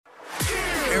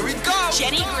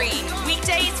Jenny Green,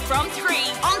 weekdays from 3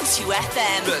 on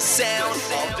 2FM. The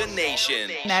sound of the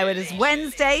nation. Now it is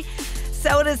Wednesday,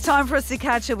 so it is time for us to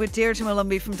catch up with Deirdre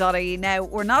Malumbi from .ie. Now,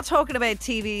 we're not talking about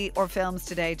TV or films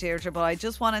today, Deirdre, but I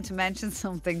just wanted to mention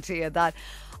something to you that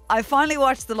I finally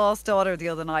watched The Lost Daughter the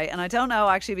other night, and I don't know,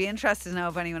 actually be interested to know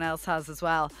if anyone else has as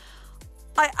well.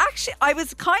 I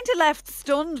was kind of left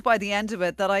stunned by the end of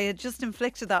it that I had just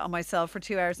inflicted that on myself for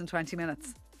 2 hours and 20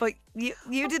 minutes. But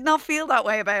you did not feel that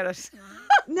way about it.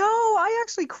 No, I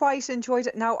actually quite enjoyed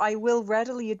it. Now, I will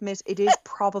readily admit it is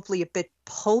probably a bit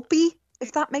pulpy,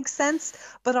 if that makes sense.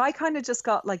 But I kind of just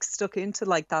got stuck into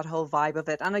that whole vibe of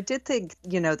it. And I did think,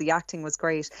 the acting was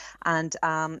great. And,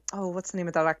 what's the name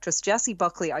of that actress? Jessie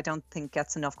Buckley, I don't think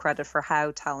gets enough credit for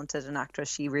how talented an actress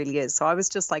she really is. So I was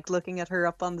just looking at her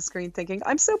up on the screen thinking,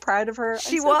 I'm so proud of her.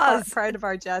 She was. Proud of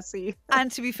our Jessie.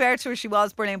 And to be fair to her, she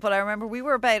was brilliant. But I remember we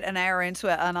were about an hour into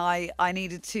it and I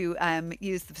needed to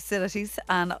use the facilities.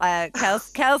 And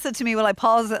Kel said to me, will I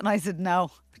pause it? And I said,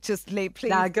 no. Just leave,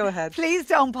 please. Nah, go ahead. Please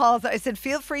don't pause it. I said,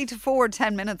 feel free to forward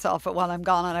 10 minutes off it while I'm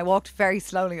gone. And I walked very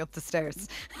slowly up the stairs.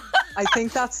 I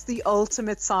think that's the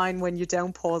ultimate sign when you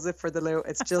don't pause it for the loo.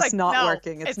 It's just not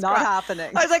working. It's not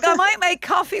happening. I was like, I might make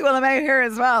coffee while I'm out here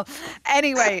as well.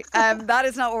 Anyway, that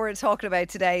is not what we're talking about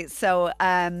today. So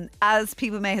as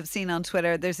people may have seen on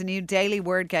Twitter, there's a new daily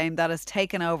word game that has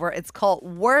taken over. It's called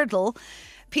Wordle.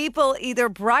 People either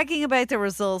bragging about their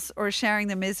results or sharing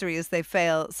their misery as they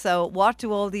fail. So what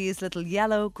do all these little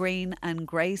yellow, green and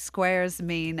grey squares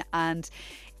mean? And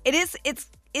is it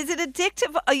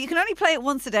addictive? Oh, you can only play it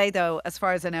once a day though, as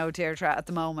far as I know, Deirdre, at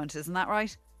the moment. Isn't that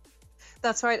right?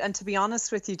 That's right. And to be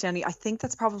honest with you, Jenny, I think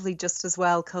that's probably just as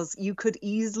well, because you could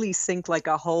easily sink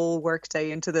a whole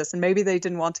workday into this. And maybe they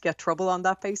didn't want to get trouble on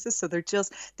that basis. So they're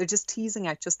just teasing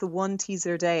out just the one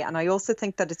teaser a day. And I also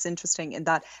think that it's interesting in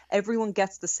that everyone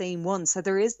gets the same one. So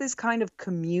there is this kind of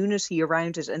community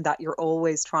around it in that you're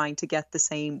always trying to get the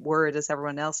same word as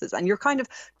everyone else's. And you're kind of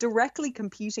directly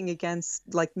competing against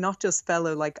not just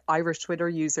fellow Irish Twitter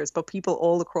users, but people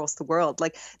all across the world.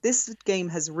 This game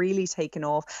has really taken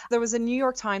off. There was a New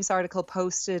York Times article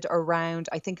posted around,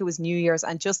 I think it was New Year's,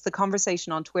 and just the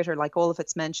conversation on Twitter, all of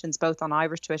its mentions, both on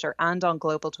Irish Twitter and on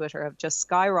global Twitter, have just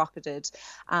skyrocketed.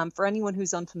 For anyone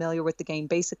who's unfamiliar with the game,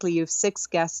 basically you have 6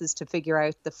 guesses to figure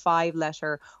out the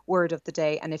 5-letter word of the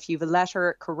day. And if you have a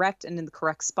letter correct and in the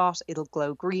correct spot, it'll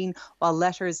glow green, while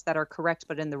letters that are correct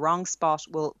but in the wrong spot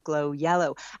will glow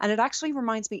yellow. And it actually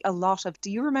reminds me a lot of,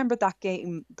 do you remember that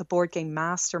game, the board game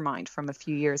Mastermind from a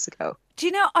few years ago? Do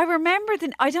you know, I remember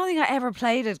I don't think I ever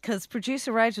played it because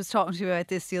producer Reg was talking to me about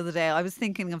this the other day. I was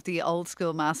thinking of the old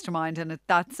school Mastermind and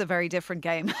that's a very different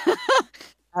game.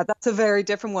 That's a very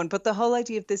different one. But the whole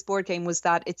idea of this board game was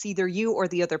that it's either you or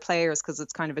the other players, because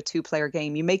it's kind of a 2-player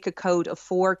game. You make a code of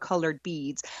 4 coloured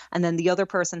beads, and then the other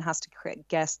person has to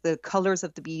guess the colours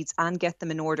of the beads and get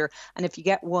them in order. And if you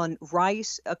get one right,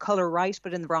 a colour right,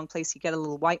 but in the wrong place, you get a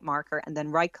little white marker, and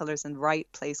then right colours in the right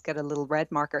place get a little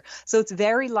red marker. So it's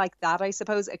very like that, I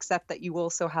suppose, except that you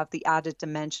also have the added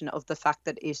dimension of the fact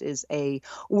that it is a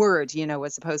word,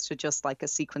 as opposed to just a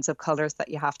sequence of colours that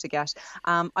you have to get.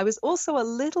 I was also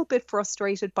a little bit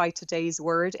frustrated by today's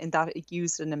word in that it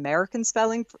used an American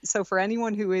spelling. So for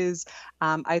anyone who is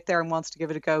out there and wants to give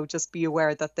it a go, just be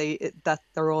aware that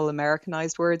they're all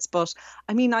Americanized words. But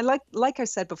I mean, I like I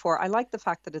said before, I like the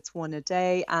fact that it's one a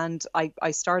day, and I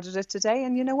started it today,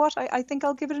 and you know what? I think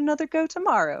I'll give it another go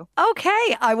tomorrow.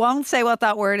 Okay, I won't say what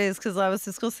that word is because I was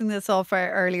discussing this off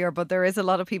air earlier, but there is a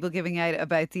lot of people giving out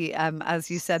about the, as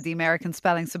you said, the American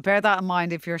spelling. So bear that in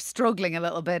mind if you're struggling a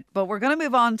little bit. But we're going to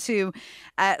move on to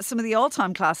some of the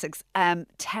all-time classics.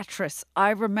 Tetris.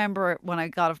 I remember when I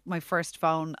got my first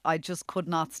phone, I just could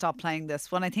not stop playing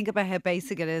this. When I think about how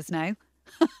basic it is now.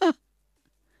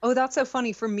 Oh, that's so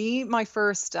funny. For me, my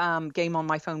first game on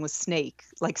my phone was Snake.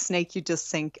 Snake, you just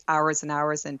sink hours and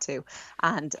hours into.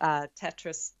 And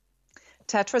Tetris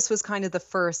was kind of the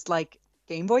first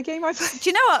Game Boy game I played. Do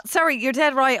you know what? Sorry, you're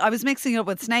dead right. I was mixing it up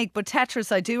with Snake, but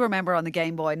Tetris I do remember on the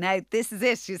Game Boy. Now, this is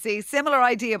it, you see. Similar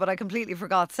idea, but I completely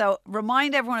forgot. So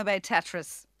remind everyone about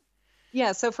Tetris.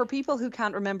 Yeah, so for people who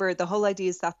can't remember, the whole idea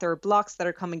is that there are blocks that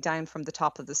are coming down from the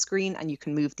top of the screen and you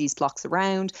can move these blocks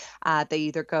around. They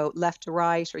either go left to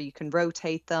right or you can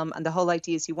rotate them. And the whole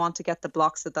idea is you want to get the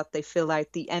blocks so that they fill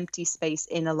out the empty space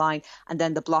in a line, and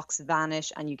then the blocks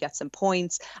vanish and you get some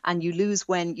points, and you lose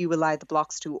when you allow the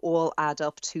blocks to all add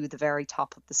up to the very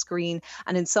top of the screen.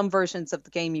 And in some versions of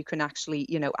the game, you can actually,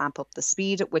 amp up the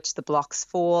speed at which the blocks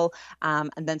fall.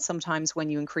 And then sometimes when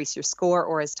you increase your score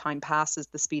or as time passes,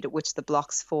 the speed at which the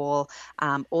blocks fall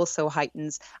also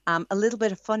heightens. A little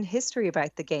bit of fun history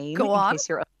about the game. Go on. In case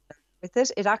you're with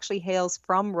it. It actually hails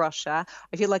from Russia.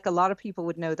 I feel like a lot of people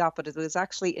would know that, but it was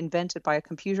actually invented by a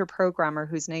computer programmer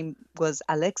whose name was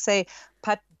Alexei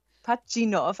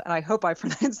Pajitnov, and I hope I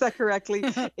pronounced that correctly,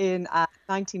 in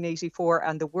 1984.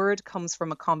 And the word comes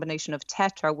from a combination of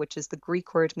tetra, which is the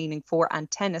Greek word meaning four, and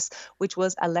tennis, which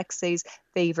was Alexei's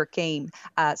favorite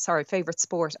favorite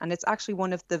sport. And it's actually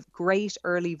one of the great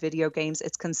early video games.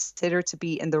 It's considered to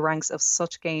be in the ranks of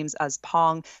such games as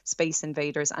Pong, Space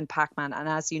Invaders, and Pac-Man. And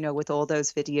as you know, with all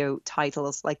those video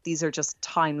titles, like these are just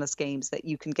timeless games that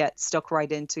you can get stuck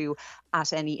right into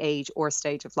at any age or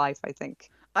stage of life, I think.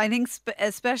 I think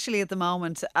especially at the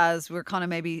moment, as we're kind of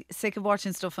maybe sick of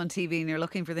watching stuff on TV and you're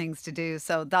looking for things to do.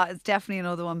 So that is definitely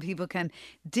another one people can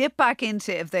dip back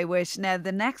into if they wish. Now,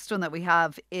 the next one that we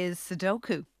have is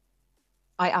Sudoku.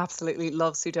 I absolutely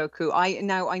love Sudoku. I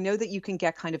know that you can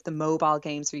get kind of the mobile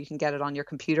games, or you can get it on your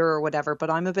computer or whatever,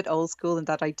 but I'm a bit old school in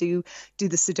that I do the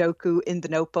Sudoku in the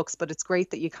notebooks, but it's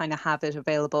great that you kind of have it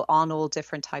available on all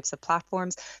different types of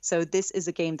platforms. So this is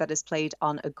a game that is played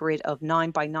on a grid of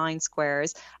 9x9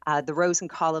 squares. The rows and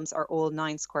columns are all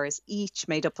 9 squares each,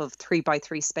 made up of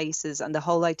 3x3 spaces. And the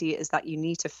whole idea is that you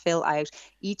need to fill out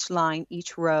each line,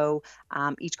 each row,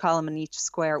 each column and each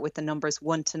square with the numbers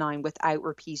 1 to 9 without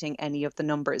repeating any of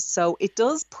the numbers. So it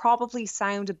does probably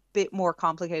sound a bit more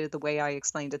complicated the way I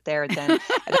explained it there than it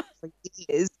actually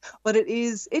is, but it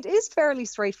is fairly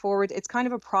straightforward. It's kind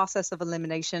of a process of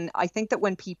elimination. I think that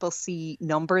when people see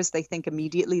numbers, they think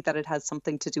immediately that it has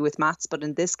something to do with maths, but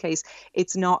in this case,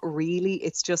 it's not really.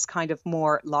 It's just kind of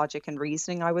more logic and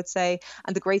reasoning, I would say.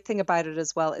 And the great thing about it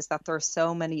as well is that there are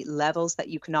so many levels that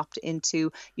you can opt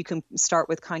into. You can start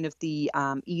with kind of the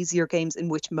easier games in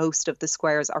which most of the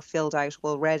squares are filled out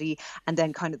already, and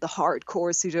then kind of the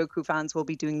hardcore Sudoku fans will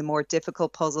be doing the more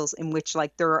difficult puzzles in which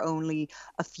like there are only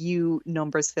a few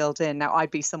numbers filled in. Now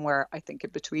I'd be somewhere, I think, in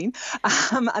between.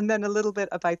 And then a little bit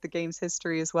about the game's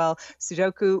history as well.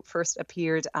 Sudoku first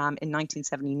appeared in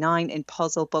 1979 in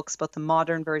puzzle books, but the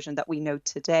modern version that we know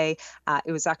today,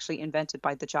 it was actually invented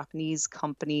by the Japanese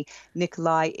company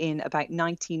Nikolai in about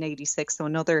 1986. So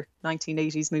another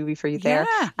 1980s movie for you there.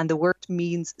 Yeah. And the word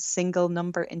means single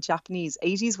number in Japanese.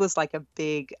 80s was like a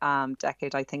big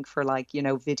decade, I think, for like, you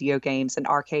know, video games and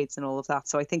arcades and all of that.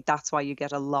 So I think that's why you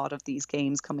get a lot of these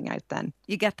games coming out then.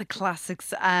 You get the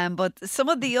classics, but some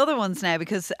of the other ones now,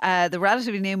 because the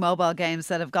relatively new mobile games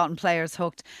that have gotten players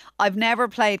hooked. I've never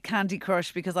played Candy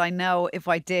Crush because I know if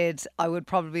I did, I would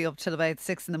probably be up till about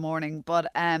 6 a.m.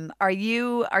 But are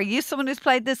you someone who's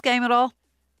played this game at all?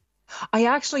 I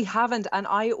actually haven't, and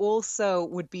I also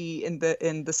would be in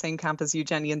the same camp as you,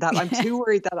 Jenny, in that I'm too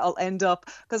worried that I'll end up,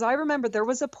 because I remember there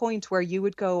was a point where you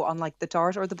would go on like the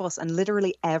Dart or the bus and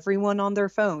literally everyone on their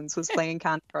phones was playing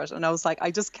Candy Crush, and I was like,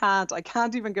 I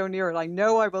can't even go near it. I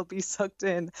know I will be sucked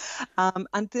in.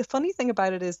 And the funny thing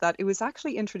about it is that it was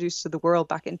actually introduced to the world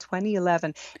back in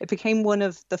 2011. It became one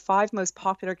of the 5 most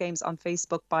popular games on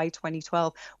Facebook by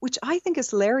 2012, which I think is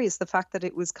hilarious. The fact that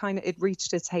it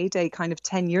reached its heyday kind of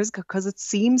 10 years ago, because it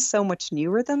seems so much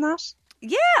newer than that.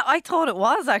 Yeah, I thought it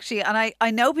was actually. And I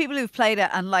know people who've played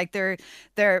it and like their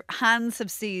hands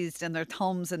have seized and their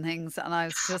thumbs and things. And I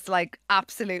was just like,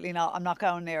 absolutely not. I'm not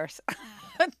going near it.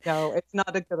 No, it's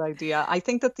not a good idea. I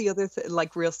think that the other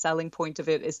like real selling point of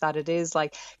it is that it is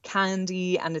like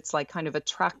candy and it's like kind of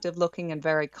attractive looking and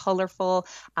very colorful.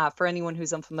 For anyone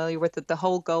who's unfamiliar with it, the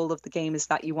whole goal of the game is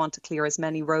that you want to clear as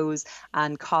many rows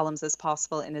and columns as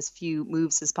possible in as few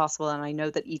moves as possible. And I know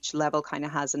that each level kind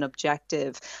of has an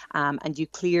objective, and you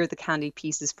clear the candy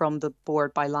pieces from the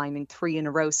board by lining 3 in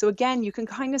a row. So again, you can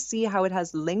kind of see how it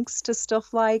has links to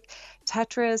stuff like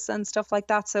Tetris and stuff like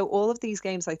that. So all of these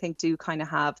games, I think, do kind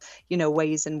of have, you know,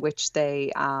 ways in which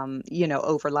they, you know,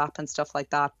 overlap and stuff like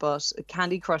that. But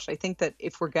Candy Crush, I think that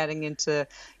if we're getting into,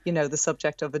 you know, the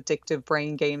subject of addictive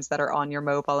brain games that are on your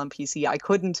mobile and PC, I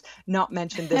couldn't not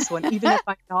mention this one, even if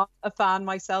I'm not a fan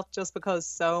myself, just because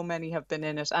so many have been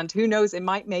in it. And who knows, it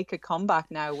might make a comeback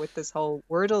now with this whole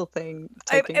Wordle thing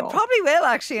taking It off. probably will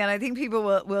actually, and I think people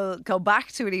will go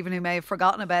back to it even who may have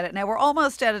forgotten about it. Now we're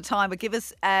almost out of time, but give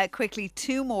us quickly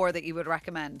 2 more that you would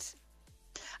recommend.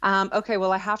 Okay,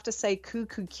 well, I have to say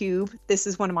Cuckoo Cube. This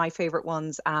is one of my favorite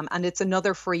ones. And it's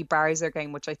another free browser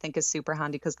game, which I think is super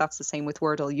handy because that's the same with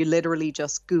Wordle. You literally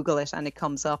just Google it and it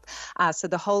comes up. So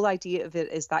the whole idea of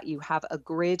it is that you have a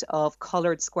grid of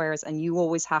colored squares and you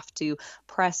always have to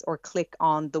press or click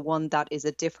on the one that is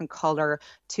a different color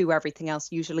to everything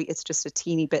else. Usually it's just a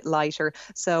teeny bit lighter.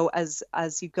 So as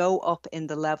you go up in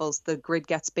the levels, the grid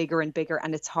gets bigger and bigger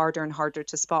and it's harder and harder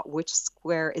to spot which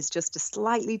square is just a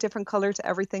slightly different color to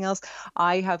everything else.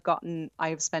 I have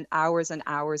spent hours and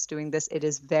hours doing this. It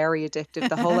is very addictive.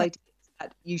 The whole idea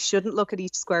you shouldn't look at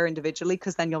each square individually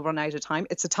because then you'll run out of time.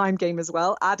 It's a time game as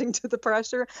well, adding to the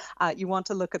pressure. You want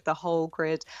to look at the whole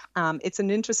grid. It's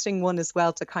an interesting one as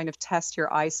well to kind of test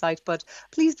your eyesight, but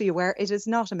please be aware it is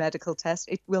not a medical test.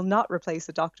 It will not replace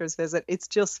a doctor's visit. It's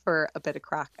just for a bit of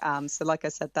crack. So like I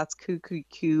said, that's Cuckoo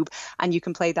Cube, and you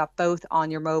can play that both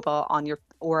on your mobile on your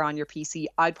PC.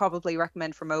 I'd probably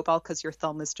recommend for mobile because your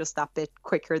thumb is just that bit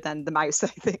quicker than the mouse, I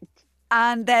think.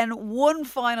 And then one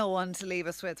final one to leave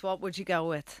us with. What would you go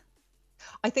with?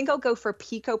 I think I'll go for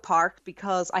Pico Park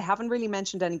because I haven't really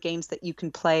mentioned any games that you can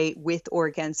play with or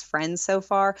against friends so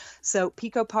far. So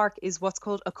Pico Park is what's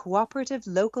called a cooperative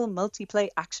local multiplayer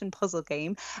action puzzle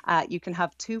game. You can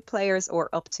have 2 players or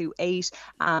up to 8.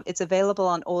 It's available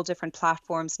on all different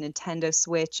platforms, Nintendo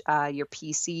Switch, your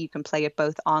PC. You can play it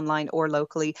both online or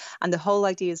locally. And the whole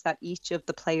idea is that each of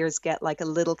the players get like a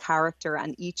little character,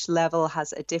 and each level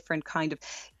has a different kind of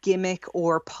gimmick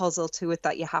or puzzle to it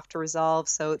that you have to resolve.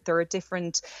 So there are different,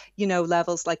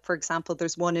 levels. Like, for example,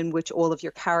 there's one in which all of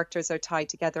your characters are tied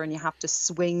together and you have to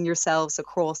swing yourselves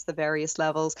across the various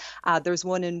levels. There's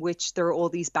one in which there are all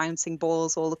these bouncing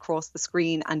balls all across the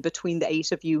screen, and between the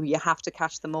 8 of you, you have to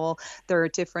catch them all. There are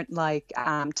different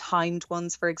timed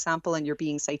ones, for example, and you're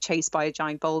being, say, chased by a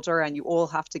giant boulder, and you all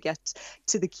have to get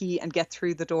to the key and get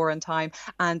through the door in time.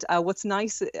 And what's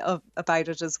nice about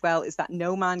it as well is that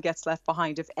no man gets left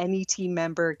behind. If any team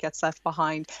member gets left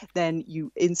behind, then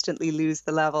you instantly lose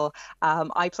the level.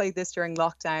 I played this during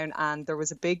lockdown, and there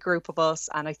was a big group of us,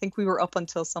 and I think we were up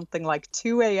until something like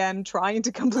 2 a.m. trying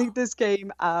to complete this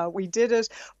game. We did it,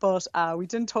 but we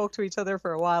didn't talk to each other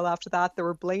for a while after that. There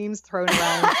were blames thrown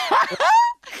around.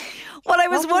 What I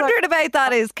was wondering about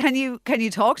that is, can you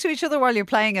talk to each other while you're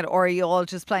playing it, or are you all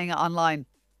just playing it online?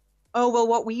 Oh, well,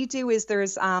 what we do is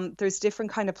there's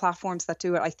different kind of platforms that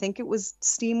do it. I think it was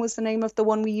Steam was the name of the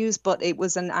one we used, but it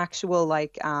was an actual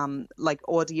like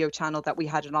audio channel that we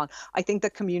had it on. I think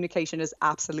that communication is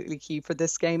absolutely key for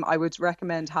this game. I would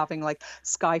recommend having like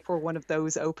Skype or one of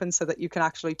those open so that you can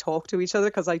actually talk to each other,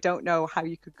 because I don't know how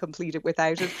you could complete it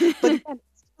without it. But again,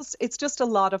 it's just a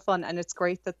lot of fun, and it's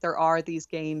great that there are these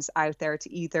games out there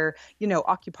to either,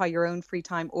 occupy your own free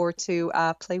time or to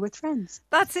play with friends.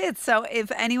 That's it. So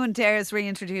if anyone dares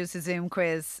reintroduce a Zoom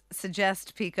quiz,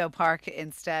 suggest Pico Park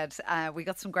instead. We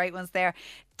got some great ones there.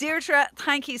 Deirdre,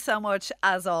 thank you so much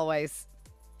as always.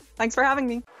 Thanks for having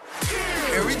me.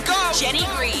 Here we go. Jenny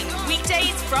Green,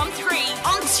 weekdays from 3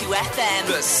 on 2FM.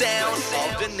 The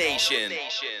sound of the nation.